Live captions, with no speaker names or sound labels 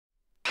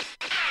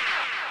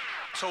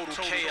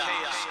Total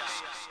chaos.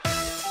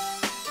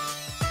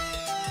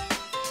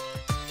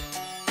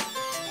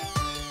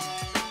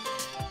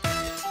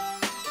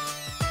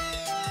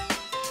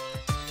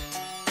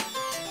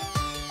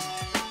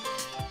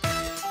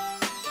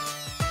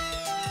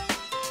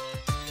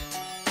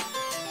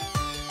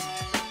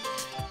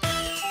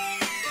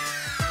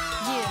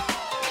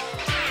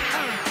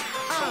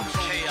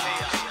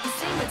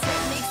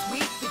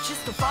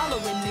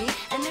 Following me,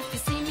 and if you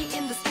see me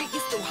in the street,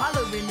 you're still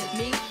hollering at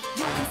me.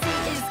 You can see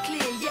it's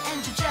clear, yeah, and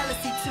your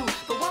jealousy too.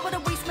 But why would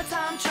I waste my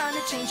time trying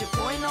to change your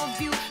point of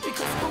view?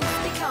 Because fools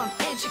become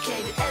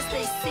educated as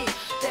they see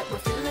that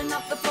we're filling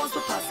up the floors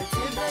with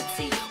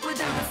positivity.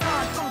 Whether it's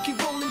hard, funky,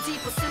 rolling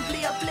deep, or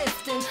simply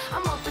uplifting,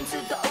 I'm open to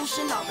the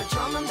ocean of a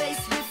drum and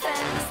bass riff, and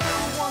I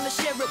still wanna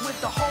share it with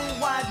the whole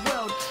wide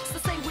world. So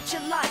say what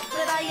you like,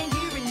 but I ain't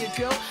hearing you,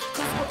 girl.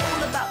 Cause we're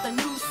all about the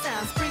new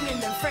sounds, bringing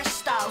them fresh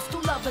styles,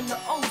 still loving the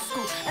old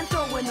school and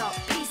throwing up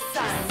peace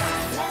signs.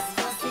 Less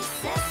for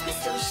success, we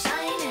still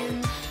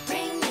shining,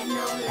 bringing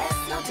no less,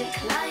 no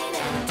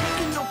declining.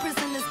 Taking no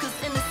prisoners cause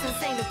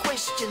innocence ain't a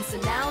question. So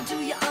now do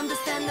you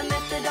understand the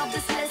method of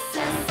this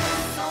lesson?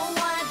 So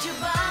why'd you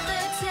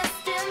bother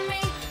testing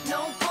me?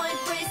 No point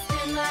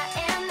wasting my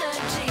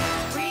energy,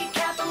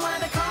 recapping why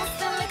they're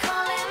constantly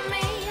calling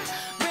me,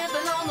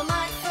 ribbon on the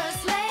mic,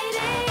 first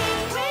lady.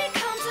 We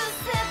come to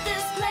set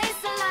this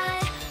place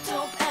alight,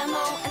 dope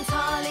ammo and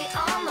Tali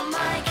on the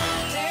mic.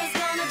 There's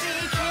gonna be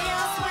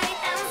chaos, wait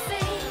and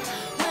see,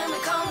 when we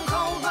come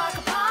cold rock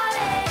a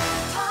party.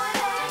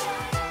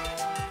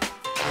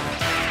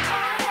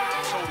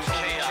 Total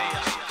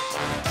chaos.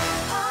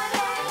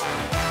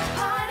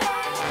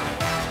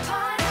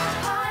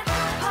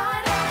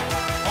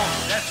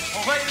 Let's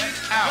play it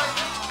out.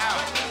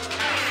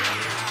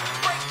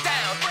 Break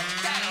down.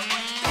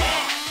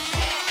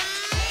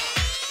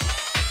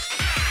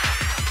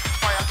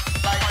 Fire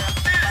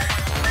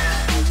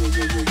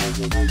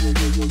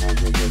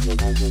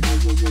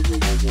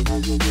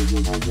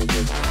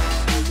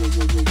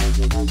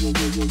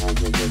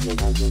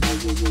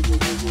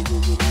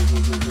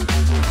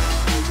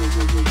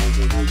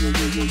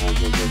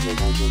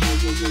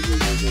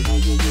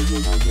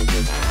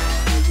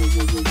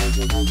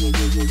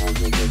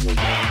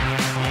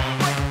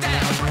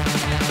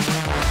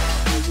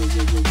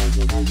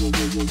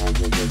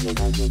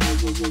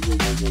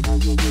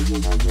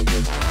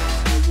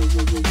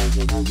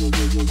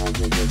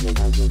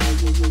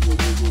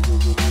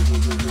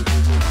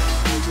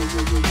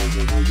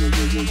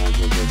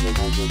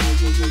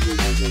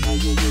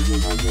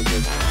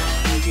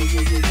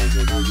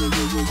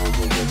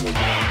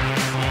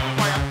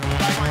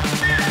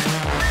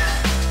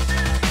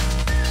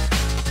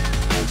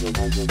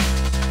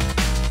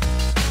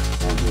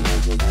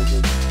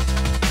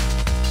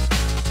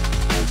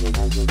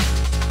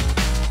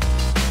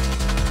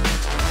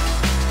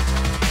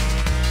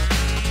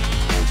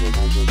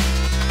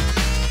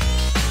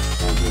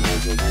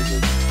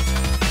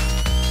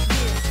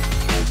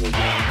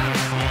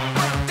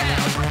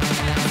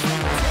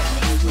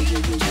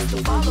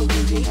Follow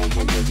with me, and if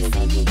you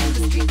see me in the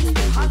street, you're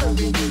still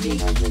hollering at me. You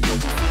can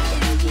see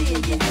it's clear,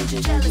 yeah, and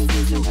your jealousy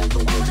too.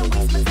 But why would I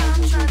waste my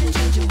time trying to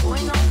change your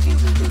point of view?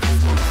 Because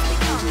fools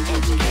become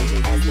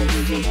educated as they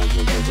see that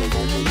we're filling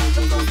up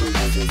the floors with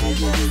positivity.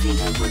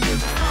 Whether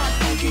it's hard,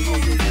 funky,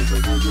 rolling deep,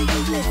 or simply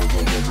uplifting, I'm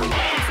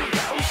open to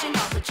the ocean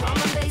of a drum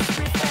and bass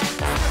riff,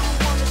 and I still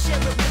wanna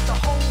share it with the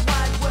whole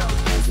wide world.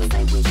 So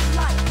say what you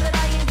like, but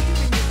I ain't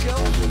hearing you,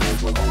 girl. Because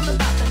we're all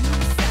about the new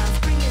sounds,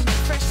 bringing the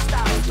fresh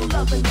styles, still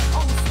loving the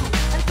old school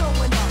and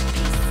throwing up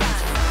peace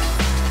signs.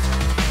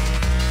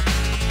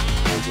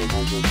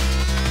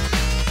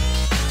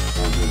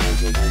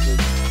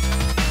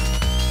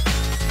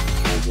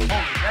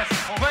 Let's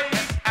play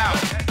it out.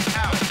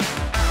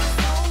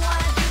 So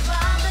why'd you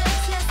bother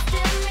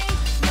testing me?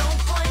 No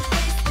point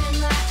wasting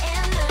my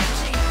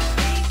energy,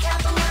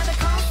 recapping why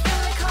they're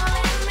constantly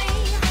calling me,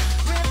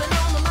 ribbon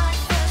on the mic,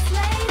 first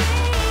lady.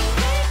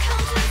 We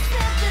come to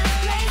set this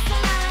place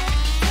alight,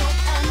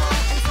 dope ammo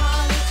and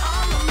Tali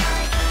on the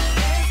mic.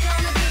 There's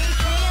gonna be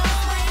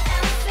chaos, wait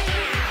and see,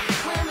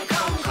 when we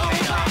come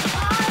cold rock a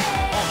party.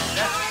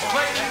 Let's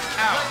play it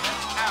out.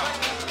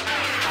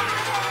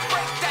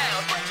 Break down.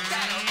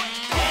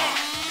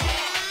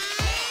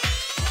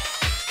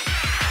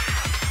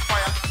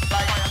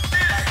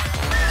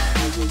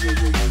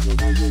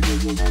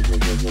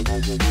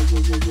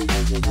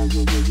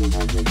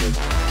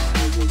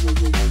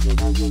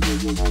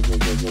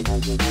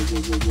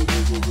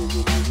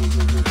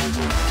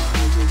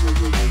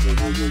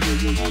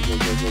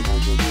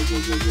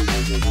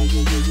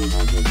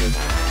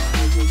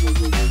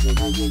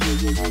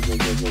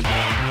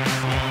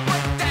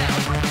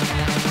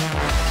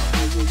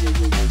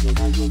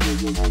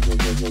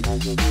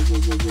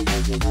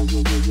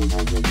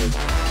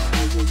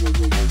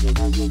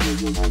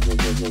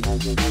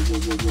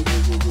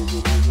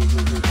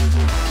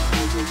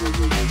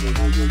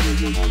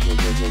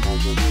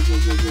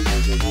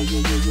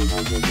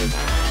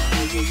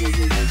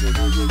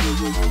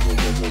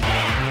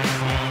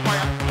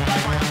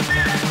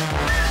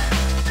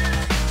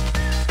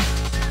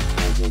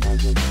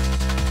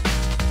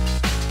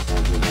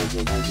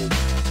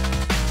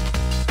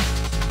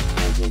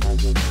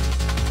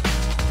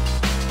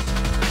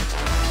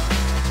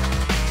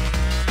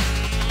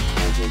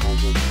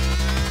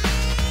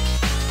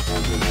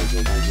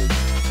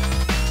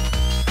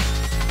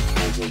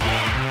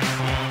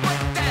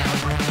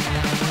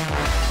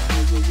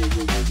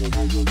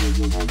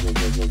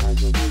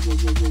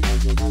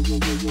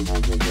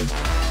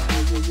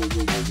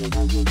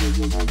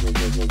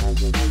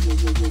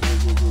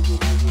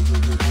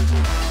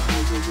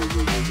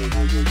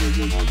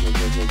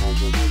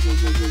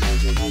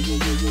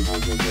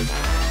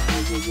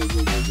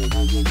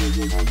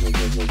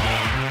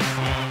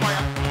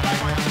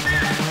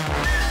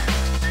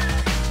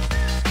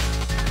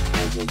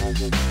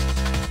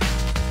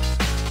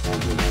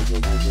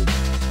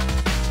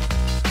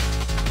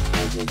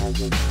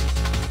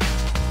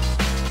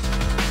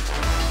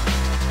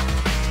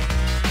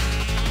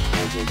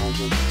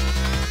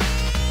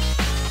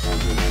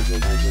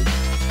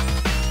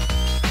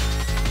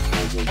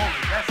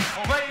 Let's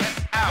play